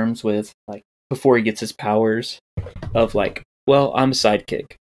comes to terms with like before he gets his powers of like, well, I'm a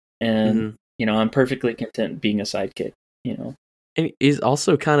sidekick, and I'm perfectly content being a sidekick. And he's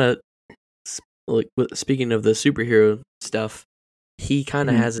also kind of like, speaking of the superhero stuff, he kind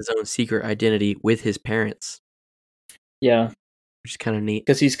of has his own secret identity with his parents. Yeah, which is kind of neat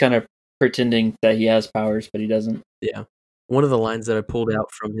because he's kind of pretending that he has powers, but he doesn't. Yeah, one of the lines that I pulled out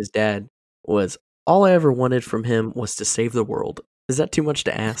from his dad was, "All I ever wanted from him was to save the world." Is that too much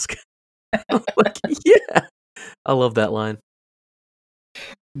to ask? Like, yeah, I love that line.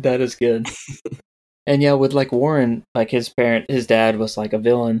 That is good. And yeah, with like Warren, like his dad was like a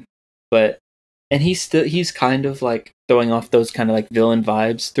villain, and he's kind of like throwing off those kind of like villain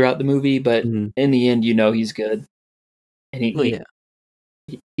vibes throughout the movie, but in the end, he's good, and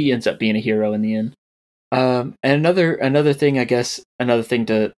he ends up being a hero in the end. And another thing, I guess, another thing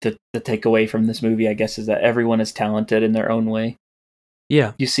to take away from this movie, I guess, is that everyone is talented in their own way.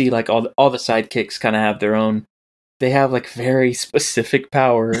 Yeah, you see, like all the sidekicks kind of have their own. They have like very specific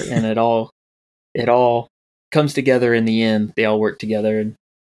power, and it all comes together in the end. They all work together and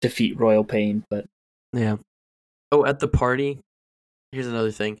defeat Royal Pain. But yeah. Oh, at the party, here's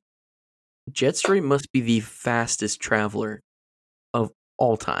another thing. Jetstream must be the fastest traveler of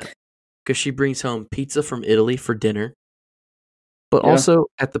all time because she brings home pizza from Italy for dinner. But also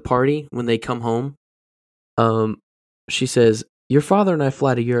at the party, when they come home, she says, "Your father and I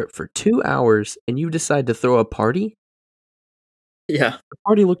fly to Europe for 2 hours, and you decide to throw a party?" Yeah. The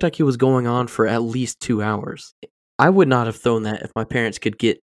party looked like it was going on for at least 2 hours. I would not have thrown that if my parents could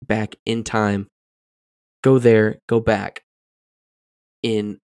get back in time, go there, go back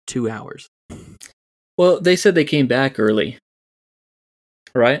in 2 hours. Well, they said they came back early,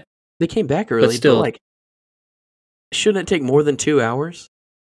 right? They came back early, but like, shouldn't it take more than 2 hours?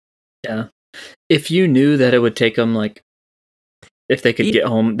 Yeah. If you knew that it would take them, like, if they could get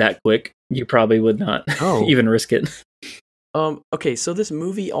home that quick, you probably would not even risk it. Okay, so this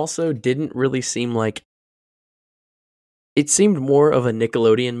movie also didn't really seem like... It seemed more of a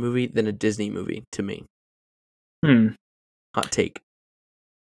Nickelodeon movie than a Disney movie to me. Hot take.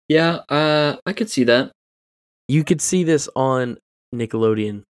 Yeah, I could see that. You could see this on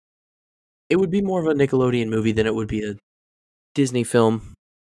Nickelodeon. It would be more of a Nickelodeon movie than it would be a Disney film.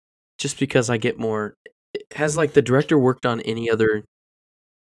 Just because I get more... Has, like, the director worked on any other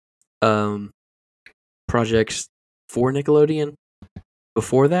projects for Nickelodeon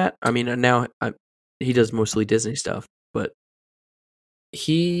before that? I mean, now he does mostly Disney stuff, but...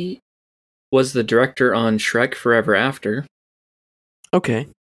 He was the director on Shrek Forever After. Okay.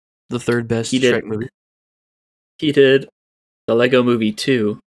 The third best Shrek movie. He did the Lego Movie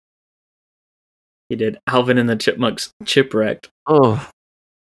 2. He did Alvin and the Chipmunks Chipwrecked. Oh.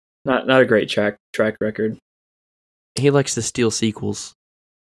 Not a great track record. He likes to steal sequels.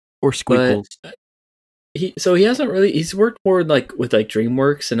 Or squeakles. He hasn't really... He's worked more like with like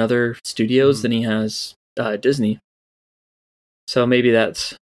DreamWorks and other studios than he has Disney. So maybe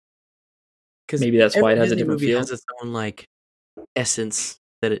that's why it has a different feel. Has its own like essence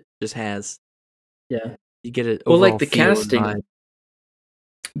that it just has. Yeah, you get it. Well, like the casting.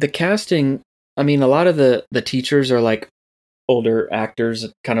 The casting. I mean, a lot of the teachers are like older actors,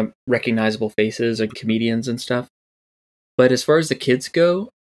 kind of recognizable faces, and comedians and stuff. But as far as the kids go,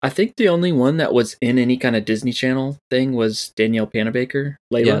 I think the only one that was in any kind of Disney Channel thing was Danielle Panabaker.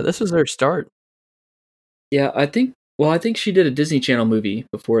 Layla. Yeah, this was her start. Yeah, I think she did a Disney Channel movie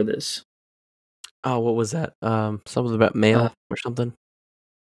before this. Oh, what was that? Something about mail or something?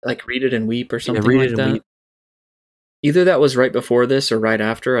 Like Read It and Weep or something Read like It and that. Weep. Either that was right before this or right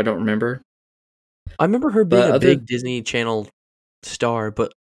after. I don't remember. I remember her being a big Disney Channel star,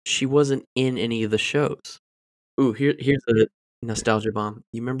 but she wasn't in any of the shows. Ooh, here's a nostalgia bomb.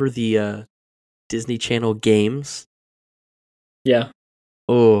 You remember the Disney Channel games? Yeah.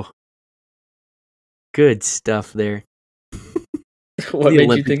 Oh, good stuff there. What made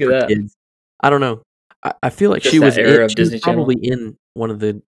you think of that? Kids. I don't know. I feel like Just she was Disney in one of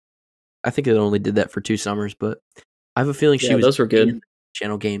the. I think it only did that for 2 summers, but I have a feeling she was those were good. in the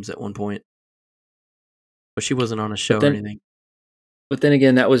Channel games at one point. But she wasn't on a show or anything. But then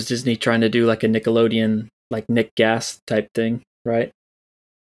again, that was Disney trying to do like a Nickelodeon, like Nick Gas type thing, right?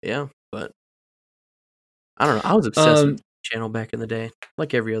 Yeah, but I don't know. I was obsessed with the Channel back in the day,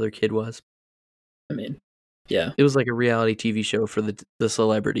 like every other kid was. I mean, yeah. It was like a reality TV show for the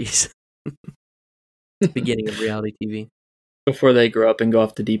celebrities. Beginning of reality TV. Before they grow up and go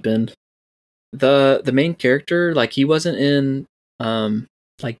off the deep end. The main character, like he wasn't in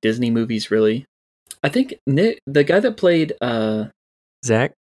like Disney movies really. I think Nick, the guy that played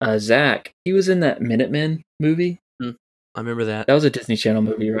Zach, he was in that Minutemen movie. I remember that. That was a Disney Channel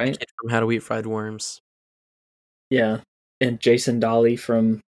movie, right? Kid from How to Eat Fried Worms. Yeah, and Jason Dolly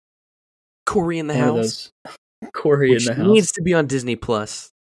from Corey in the House. Corey in the House needs to be on Disney Plus.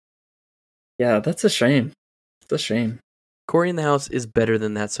 Yeah, that's a shame. It's a shame. Corey in the House is better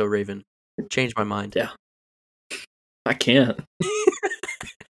than That's So Raven. Changed my mind. Yeah. I can't.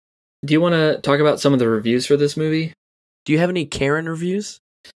 Do you want to talk about some of the reviews for this movie? Do you have any Karen reviews?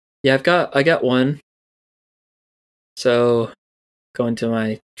 Yeah, I got one. So, going to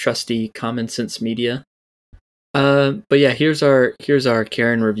my trusty Common Sense Media. But yeah, here's our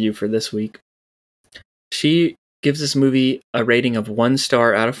Karen review for this week. She gives this movie a rating of 1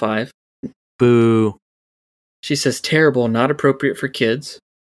 star out of 5. Boo. She says terrible, not appropriate for kids.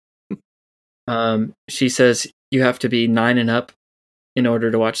 She says you have to be 9 and up in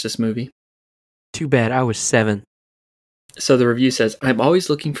order to watch this movie. Too bad, I was 7. So the review says, I'm always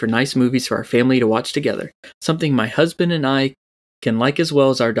looking for nice movies for our family to watch together. Something my husband and I can like as well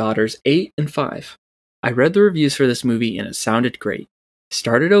as our daughters, 8 and 5. I read the reviews for this movie and it sounded great.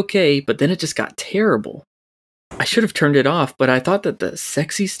 Started okay, but then it just got terrible. I should have turned it off, but I thought that the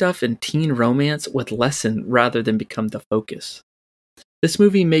sexy stuff and teen romance would lessen rather than become the focus. This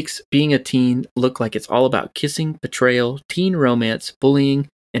movie makes being a teen look like it's all about kissing, betrayal, teen romance, bullying,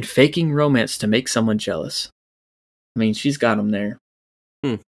 and faking romance to make someone jealous. I mean, she's got them there.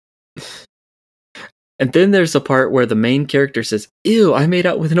 And then there's the part where the main character says, "Ew, I made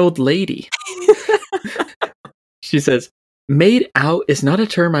out with an old lady." She says, "Made out is not a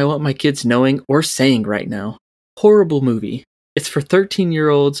term I want my kids knowing or saying right now. Horrible movie. It's for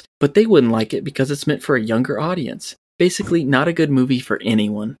 13-year-olds, but they wouldn't like it because it's meant for a younger audience. Basically, not a good movie for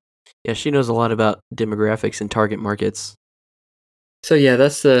anyone." Yeah, she knows a lot about demographics and target markets. So yeah,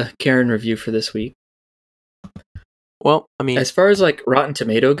 that's the Karen review for this week. Well, I mean, as far as like Rotten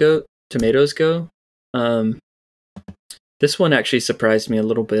Tomatoes go, this one actually surprised me a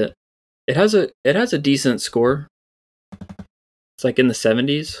little bit. It has a decent score. It's like in the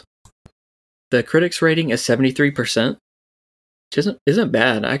 70s. The critics rating is 73%, which isn't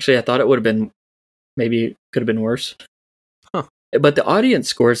bad. Actually, I thought it would have been, maybe could have been worse. Huh. But the audience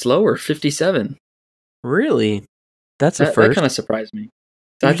score is lower, 57. Really? That's a first. That kind of surprised me.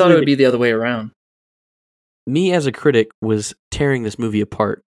 I thought it would be the other way around. Me as a critic was tearing this movie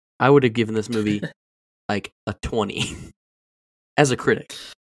apart. I would have given this movie like a 20 as a critic.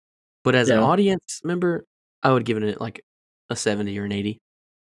 But as an audience member, I would have given it like a 70 or an 80.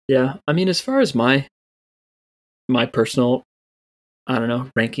 Yeah, I mean, as far as my personal, I don't know,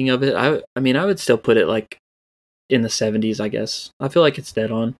 ranking of it, I mean, I would still put it like in the 70s, I guess. I feel like it's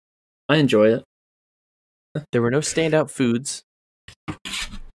dead on. I enjoy it. There were no standout foods.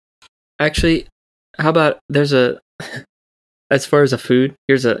 Actually, how about as far as a food,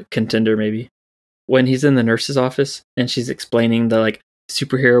 here's a contender maybe. When he's in the nurse's office and she's explaining the like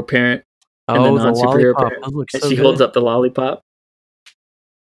superhero parent and the non-superhero parent, and she holds up the lollipop.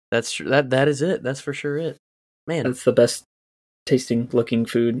 That's true. That is it. That's for sure it. Man, that's the best tasting looking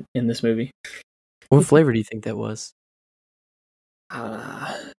food in this movie. What flavor do you think that was?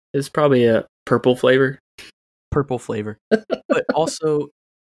 It's probably a purple flavor. Purple flavor. But also,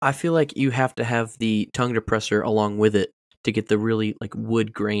 I feel like you have to have the tongue depressor along with it to get the really like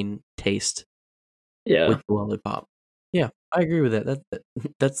wood grain taste. Yeah. With the lollipop. Yeah, I agree with that.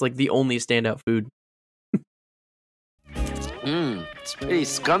 That's like the only standout food. It's pretty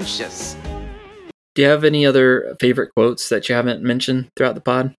scrumptious. Do you have any other favorite quotes that you haven't mentioned throughout the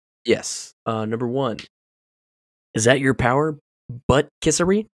pod? Yes. Number 1. Is that your power? Butt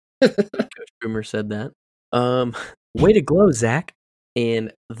kissery? Coach Boomer said that. Way to glow, Zach.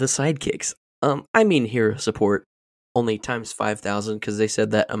 And the sidekicks. I mean hero support. Only times 5,000 because they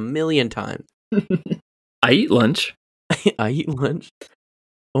said that a million times. I eat lunch. I eat lunch.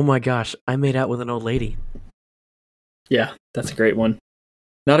 Oh my gosh, I made out with an old lady. Yeah, that's a great one.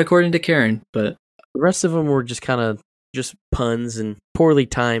 Not according to Karen, but the rest of them were just kind of just puns and poorly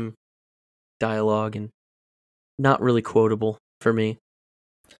timed dialogue and not really quotable for me.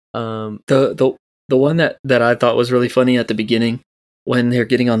 The one that I thought was really funny at the beginning when they're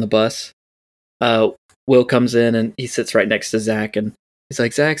getting on the bus, Will comes in and he sits right next to Zach and he's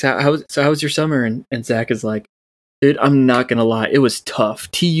like, Zach, how was your summer? And Zach is like, dude, I'm not gonna lie, it was tough.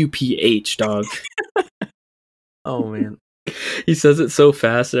 TUPH, dog. Oh man. He says it so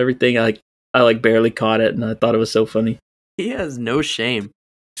fast and everything. I barely caught it, and I thought it was so funny. He has no shame.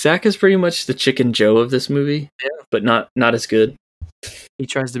 Zach is pretty much the Chicken Joe of this movie, but not as good. He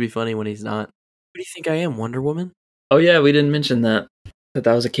tries to be funny when he's not. Who do you think I am, Wonder Woman? Oh yeah, we didn't mention that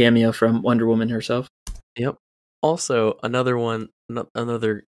was a cameo from Wonder Woman herself. Yep. Also, another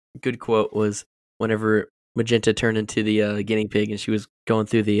good quote was whenever Magenta turned into the guinea pig and she was going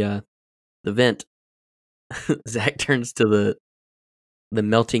through the vent. Zach turns to the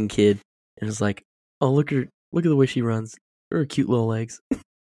melting kid and is like, "Oh, look at the way she runs. Her cute little legs."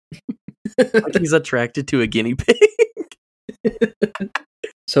 Like he's attracted to a guinea pig.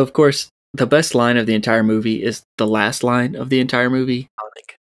 So of course, the best line of the entire movie is the last line of the entire movie,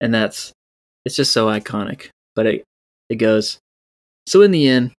 and it's just so iconic. But it goes, "So in the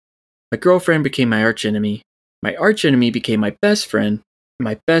end, my girlfriend became my archenemy. My archenemy became my best friend. And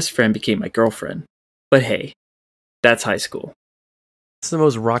my best friend became my girlfriend. But hey, that's high school." It's the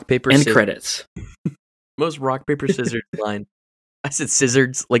most rock paper and scissors. Credits. Most rock paper scissors line. I said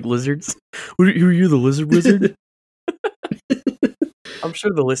scissors like lizards. Who are you, the lizard wizard? I'm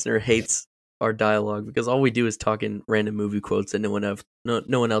sure the listener hates our dialogue because all we do is talk in random movie quotes that no one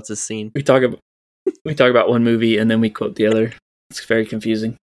else has seen. We talk about one movie and then we quote the other. It's very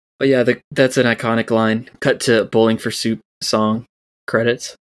confusing. But yeah, that's an iconic line. Cut to Bowling for Soup song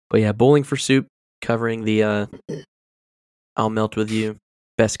credits. But yeah, Bowling for Soup covering the I'll Melt With You.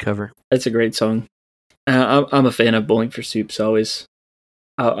 Best cover. It's a great song. I'm a fan of Bowling for Soup, so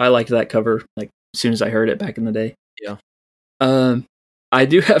I liked that cover like as soon as I heard it back in the day. Yeah. I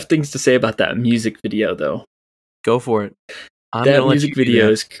do have things to say about that music video though. Go for it. That music video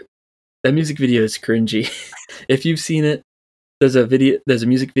is cringy. If you've seen it, there's a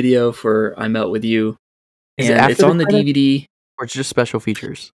music video for I Melt With You. And it's on the DVD. Or it's just special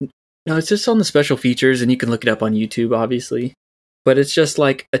features? No, it's just on the special features, and you can look it up on YouTube, obviously. But it's just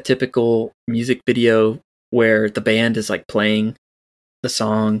like a typical music video where the band is like playing the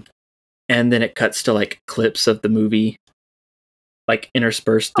song, and then it cuts to like clips of the movie, like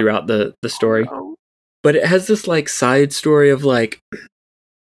interspersed throughout the story. Oh. But it has this like side story of like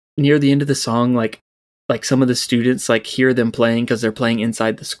near the end of the song, like some of the students like hear them playing because they're playing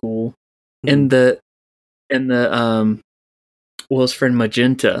inside the school, and the Will's friend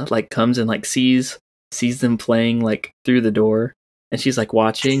Magenta like comes and like sees them playing like through the door, and she's like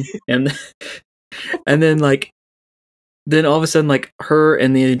watching, and then like then all of a sudden like her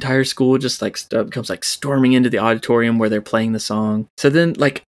and the entire school just like comes like storming into the auditorium where they're playing the song. So then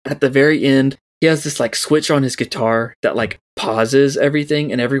like at the very end, he has this like switch on his guitar that like pauses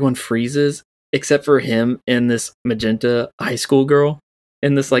everything, and everyone freezes except for him and this Magenta high school girl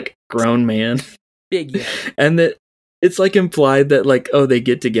and this like grown man. Big yeah. And that it's like implied that like, oh, they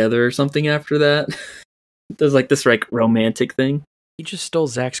get together or something after that. There's like this like romantic thing. He just stole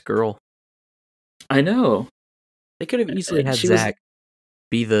Zach's girl. I know. They could have easily had Zach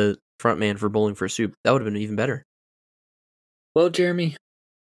be the front man for Bowling for Soup. That would have been even better. Well, Jeremy,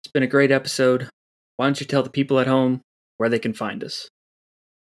 it's been a great episode. Why don't you tell the people at home where they can find us?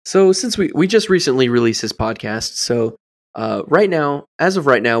 So since we just recently released this podcast, so as of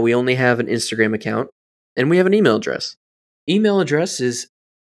right now, we only have an Instagram account and we have an email address. Email address is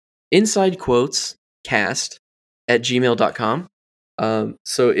insidequotescast@gmail.com.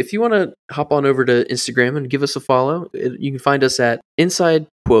 So if you want to hop on over to Instagram and give us a follow, you can find us at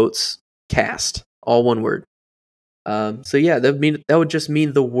insidequotescast, all one word. So yeah, that would just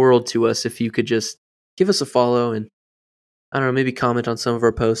mean the world to us if you could just give us a follow and I don't know, maybe comment on some of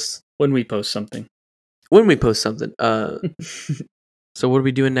our posts when we post something. So what are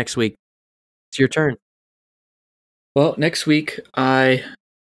we doing next week? It's your turn. Well, next week I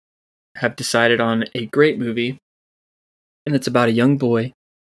have decided on a great movie, and it's about a young boy.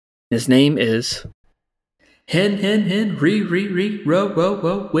 His name is Hen, re,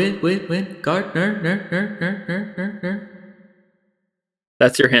 row, win, Gardner.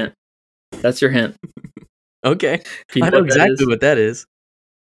 That's your hint. Okay. You I know what that exactly is? what that is.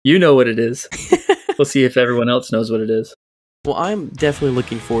 You know what it is. We'll see if everyone else knows what it is. Well, I'm definitely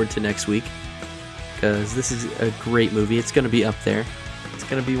looking forward to next week because this is a great movie. It's going to be up there. It's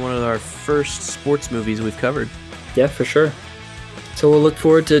going to be one of our first sports movies we've covered. Yeah, for sure. So we'll look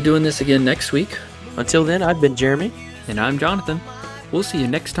forward to doing this again next week. Until then, I've been Jeremy. And I'm Jonathan. We'll see you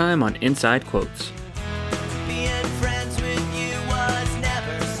next time on Inside Quotes.